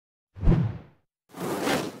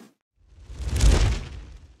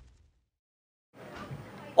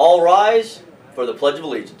All rise for the Pledge of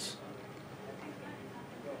Allegiance.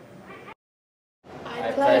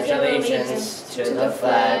 I pledge allegiance to the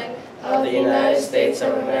flag of the United States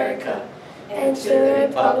of America and to the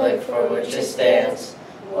republic for which it stands,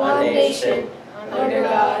 one nation, under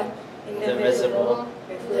God, indivisible,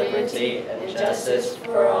 with liberty and justice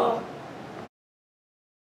for all.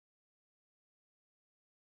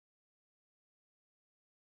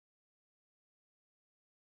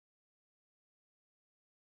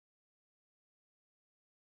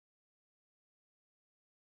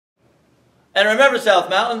 And remember, South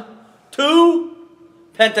Mountain, tu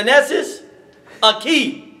perteneces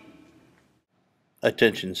aquí.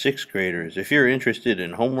 Attention 6th graders, if you're interested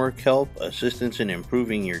in homework help, assistance in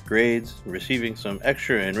improving your grades, receiving some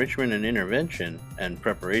extra enrichment and intervention, and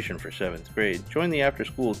preparation for 7th grade, join the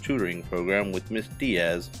after-school tutoring program with Miss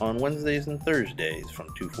Diaz on Wednesdays and Thursdays from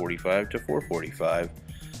 2:45 to 4:45,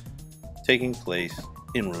 taking place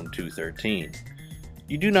in room 213.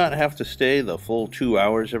 You do not have to stay the full 2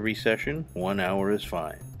 hours every session. 1 hour is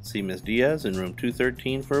fine. See Ms. Diaz in room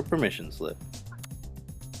 213 for a permission slip.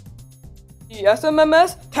 The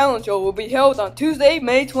SMMS Talent Show will be held on Tuesday,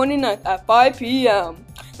 May 29th at 5 p.m.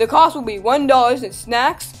 The cost will be $1 and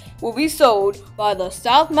snacks will be sold by the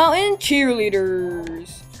South Mountain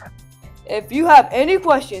Cheerleaders. If you have any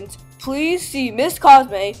questions, please see Miss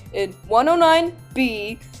Cosme in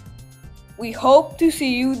 109B. We hope to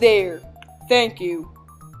see you there. Thank you.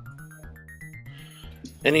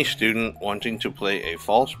 Any student wanting to play a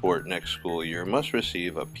fall sport next school year must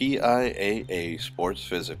receive a PIAA sports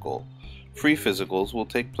physical. Free physicals will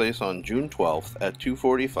take place on June 12th at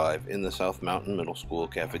 2:45 in the South Mountain Middle School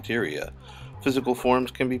cafeteria. Physical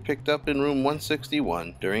forms can be picked up in room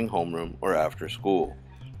 161 during homeroom or after school.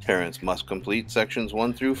 Parents must complete sections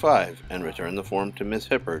 1 through 5 and return the form to Ms.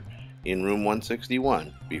 Hippert in room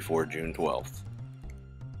 161 before June 12th.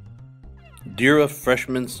 Dira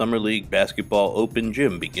Freshman Summer League Basketball Open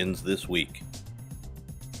Gym begins this week.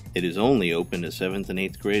 It is only open to 7th and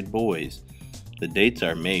 8th grade boys. The dates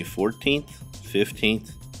are May 14th,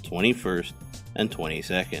 15th, 21st, and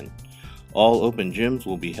 22nd. All open gyms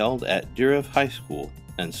will be held at Dira High School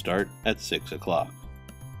and start at 6 o'clock.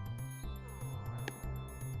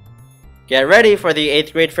 Get ready for the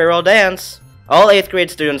 8th grade farewell dance! All 8th grade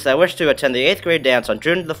students that wish to attend the 8th grade dance on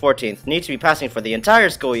June the 14th need to be passing for the entire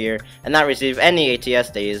school year and not receive any ATS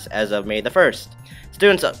days as of May the 1st.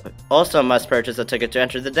 Students also must purchase a ticket to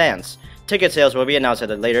enter the dance. Ticket sales will be announced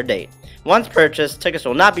at a later date. Once purchased, tickets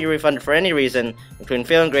will not be refunded for any reason, including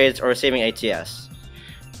failing grades or receiving ATS.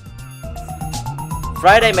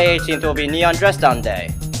 Friday, May 18th will be Neon Dress Down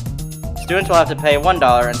Day. Students will have to pay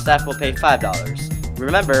 $1 and staff will pay $5.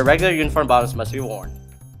 Remember, regular uniform bottoms must be worn.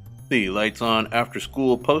 The Lights On After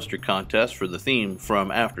School poster contest for the theme From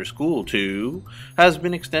After School to has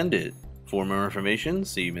been extended. For more information,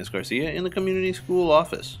 see Ms. Garcia in the Community School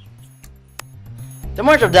Office. The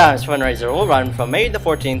March of Dimes fundraiser will run from May the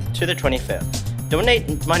 14th to the 25th.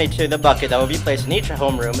 Donate money to the bucket that will be placed in each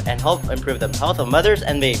homeroom and help improve the health of mothers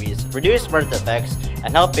and babies, reduce birth defects,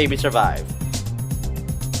 and help babies survive.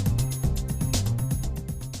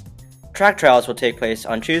 Track trials will take place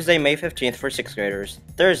on Tuesday, May 15th for 6th graders,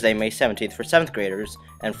 Thursday, May 17th for 7th graders,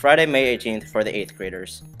 and Friday, May 18th for the 8th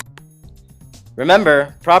graders.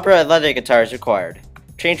 Remember, proper athletic attire is required.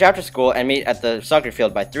 Change after school and meet at the soccer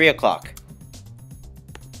field by 3 o'clock.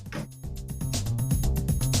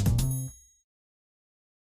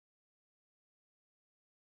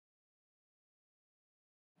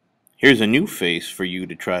 Here's a new face for you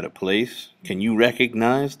to try to place. Can you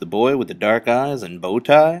recognize the boy with the dark eyes and bow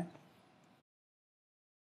tie?